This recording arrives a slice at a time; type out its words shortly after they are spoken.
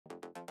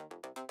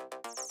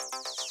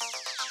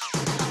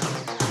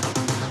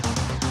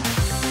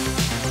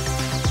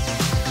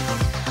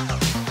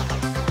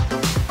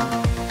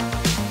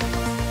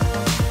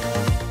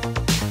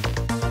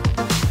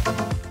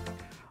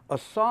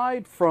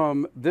aside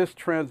from this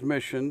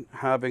transmission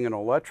having an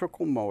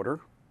electrical motor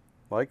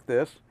like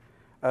this,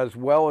 as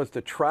well as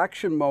the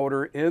traction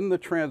motor in the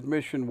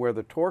transmission where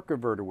the torque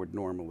converter would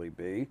normally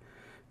be,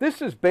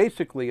 this is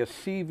basically a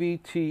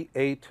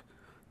CVT8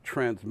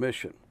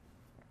 transmission.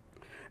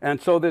 And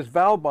so this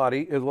valve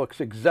body, it looks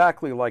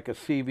exactly like a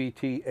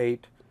CVT8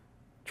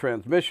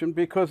 transmission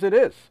because it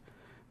is.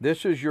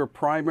 This is your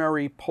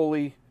primary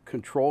pulley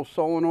control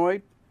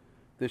solenoid.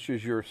 This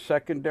is your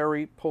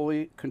secondary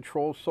pulley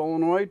control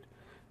solenoid.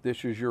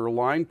 This is your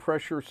line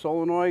pressure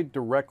solenoid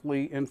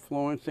directly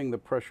influencing the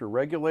pressure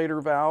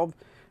regulator valve.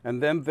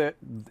 And then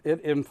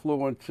it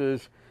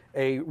influences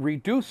a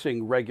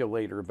reducing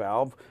regulator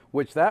valve,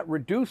 which that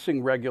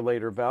reducing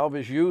regulator valve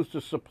is used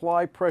to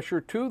supply pressure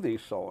to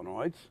these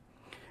solenoids.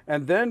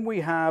 And then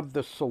we have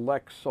the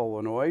select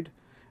solenoid.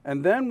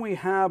 And then we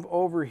have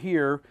over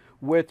here,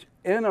 which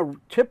in a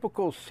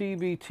typical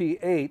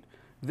CVT8,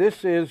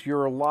 this is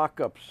your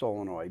lockup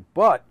solenoid.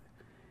 But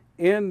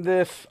in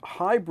this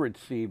hybrid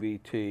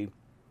CVT,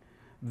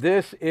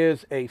 this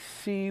is a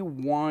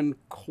C1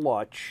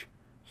 clutch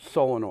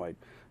solenoid.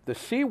 The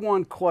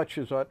C1 clutch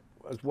is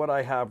what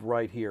I have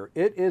right here.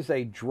 It is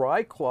a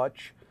dry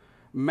clutch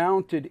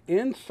mounted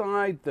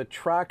inside the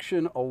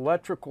traction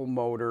electrical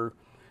motor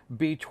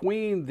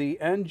between the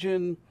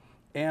engine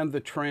and the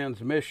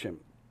transmission.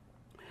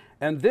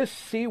 And this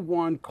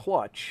C1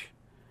 clutch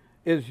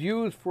is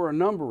used for a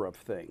number of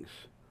things.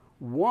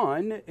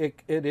 One,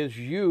 it is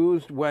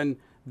used when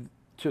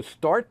to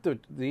start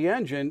the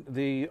engine,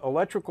 the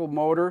electrical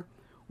motor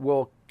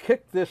will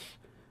kick this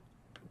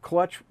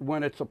clutch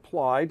when it's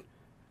applied,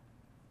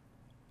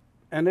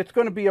 and it's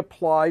going to be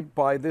applied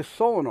by this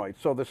solenoid.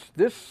 So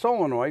this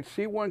solenoid,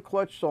 C1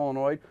 clutch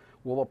solenoid,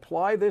 will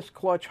apply this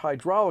clutch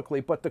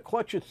hydraulically, but the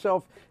clutch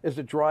itself is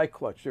a dry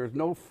clutch. There's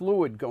no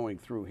fluid going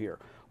through here.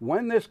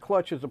 When this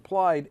clutch is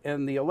applied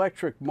and the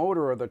electric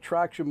motor or the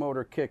traction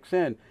motor kicks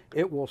in,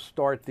 it will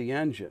start the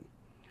engine.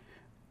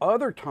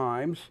 Other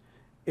times,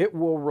 it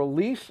will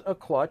release a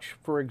clutch.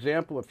 For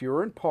example, if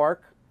you're in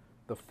park,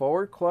 the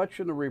forward clutch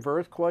and the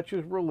reverse clutch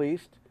is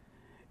released.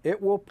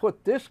 It will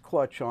put this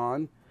clutch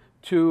on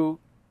to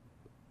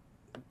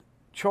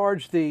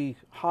charge the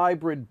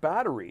hybrid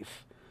batteries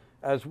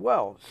as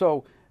well.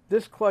 So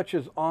this clutch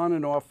is on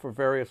and off for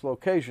various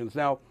locations.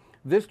 Now,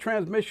 this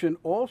transmission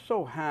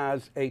also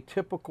has a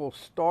typical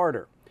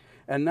starter,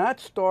 and that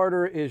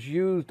starter is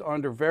used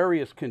under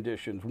various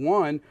conditions.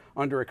 One,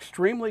 under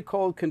extremely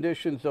cold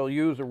conditions, they'll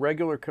use a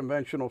regular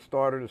conventional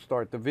starter to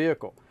start the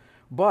vehicle.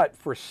 But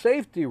for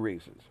safety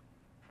reasons,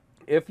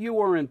 if you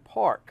are in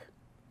park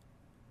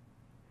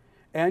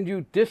and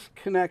you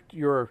disconnect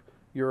your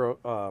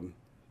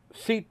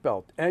seat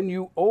belt and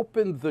you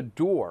open the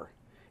door,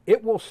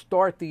 it will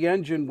start the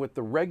engine with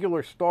the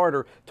regular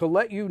starter to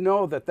let you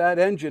know that that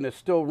engine is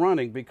still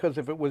running, because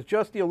if it was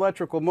just the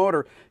electrical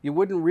motor, you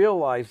wouldn't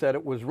realize that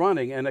it was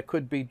running and it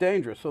could be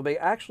dangerous. So they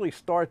actually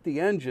start the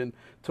engine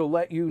to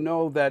let you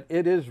know that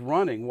it is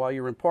running while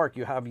you're in park.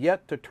 You have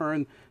yet to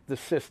turn the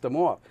system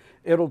off.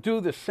 It'll do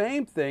the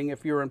same thing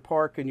if you're in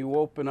park and you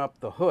open up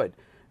the hood.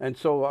 And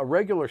so a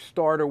regular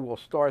starter will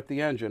start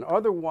the engine.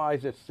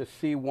 Otherwise, it's the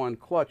C1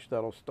 clutch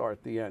that'll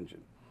start the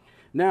engine.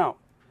 Now,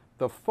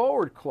 the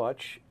forward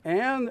clutch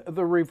and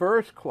the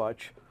reverse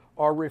clutch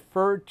are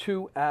referred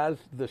to as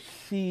the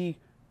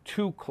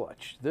C2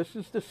 clutch. This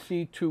is the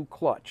C2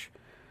 clutch.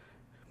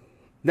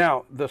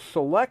 Now, the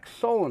select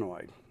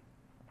solenoid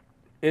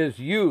is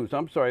used,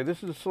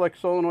 this is the select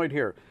solenoid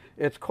here.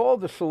 It's called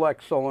the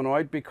select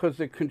solenoid because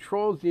it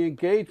controls the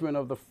engagement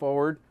of the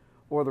forward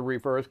or the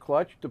reverse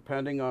clutch,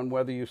 depending on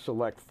whether you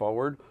select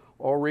forward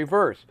or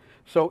reverse.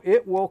 So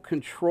it will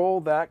control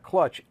that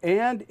clutch,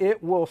 and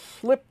it will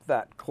slip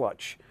that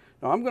clutch.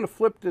 Now I'm going to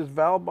flip this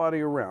valve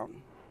body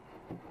around,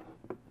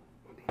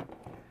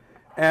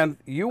 and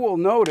you will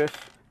notice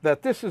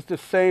that this is the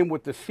same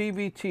with the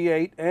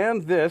CVT8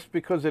 and this,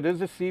 because it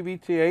is a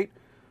CVT8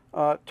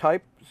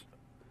 type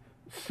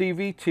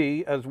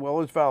CVT as well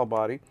as valve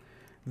body.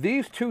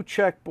 These two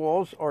check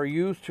balls are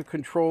used to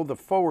control the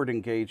forward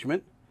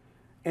engagement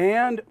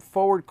and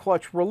forward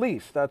clutch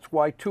release. That's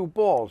why two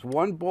balls.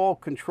 One ball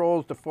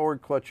controls the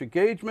forward clutch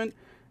engagement,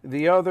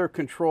 the other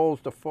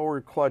controls the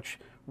forward clutch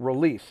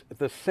release.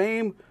 The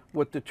same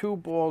with the two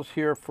balls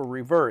here for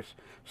reverse.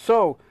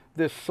 So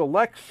this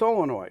select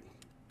solenoid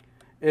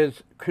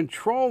is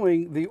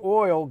controlling the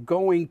oil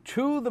going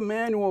to the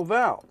manual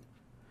valve.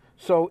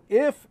 So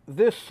if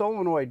this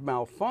solenoid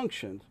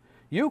malfunctions,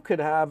 you could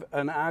have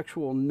an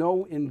actual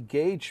no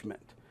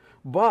engagement.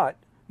 But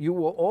you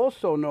will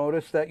also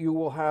notice that you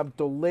will have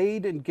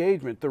delayed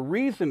engagement. The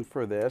reason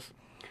for this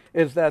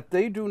is that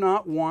they do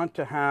not want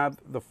to have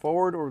the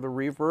forward or the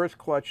reverse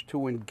clutch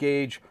to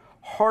engage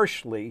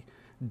harshly,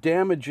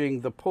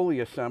 damaging the pulley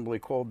assembly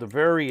called the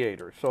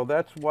variator. So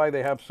that's why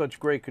they have such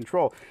great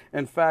control.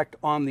 In fact,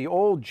 on the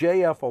old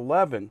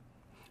JF11,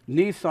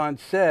 Nissan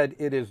said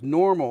it is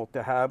normal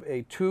to have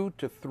a 2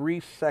 to 3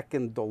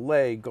 second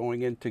delay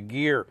going into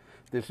gear.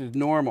 This is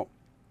normal.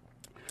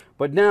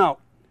 But now,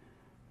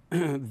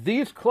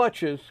 these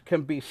clutches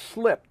can be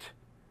slipped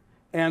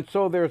And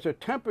so there's a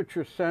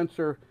temperature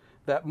sensor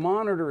that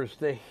monitors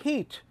the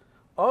heat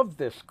of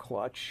this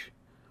clutch,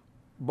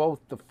 both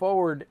the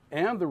forward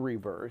and the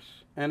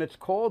reverse, and it's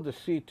called the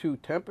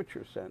C2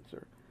 temperature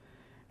sensor.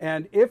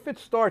 And if it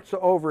starts to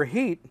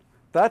overheat,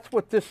 that's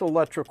what this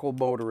electrical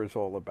motor is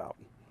all about.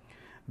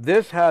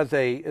 This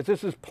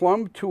is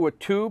plumbed to a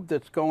tube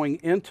that's going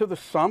into the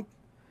sump,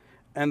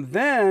 and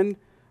then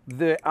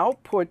the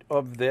output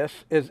of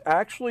this is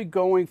actually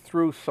going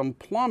through some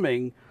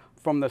plumbing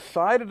from the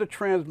side of the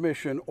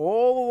transmission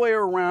all the way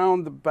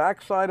around the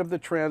back side of the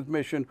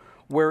transmission,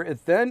 where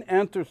it then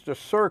enters the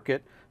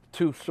circuit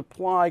to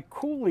supply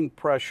cooling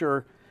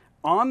pressure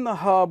on the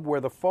hub where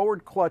the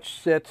forward clutch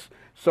sits,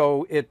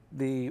 so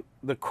the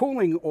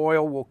cooling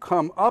oil will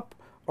come up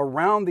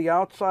around the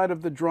outside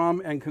of the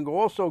drum and can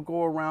also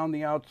go around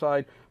the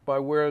outside by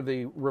where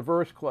the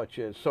reverse clutch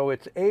is. So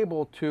it's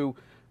able to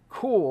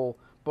cool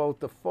both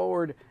the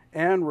forward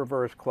and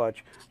reverse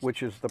clutch,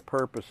 which is the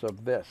purpose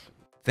of this.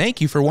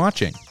 Thank you for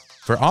watching.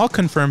 For all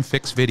Confirm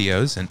Fix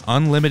videos and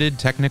unlimited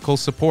technical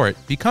support,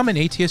 become an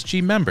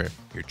ATSG member,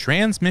 your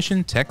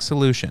transmission tech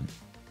solution.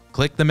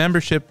 Click the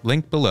membership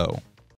link below.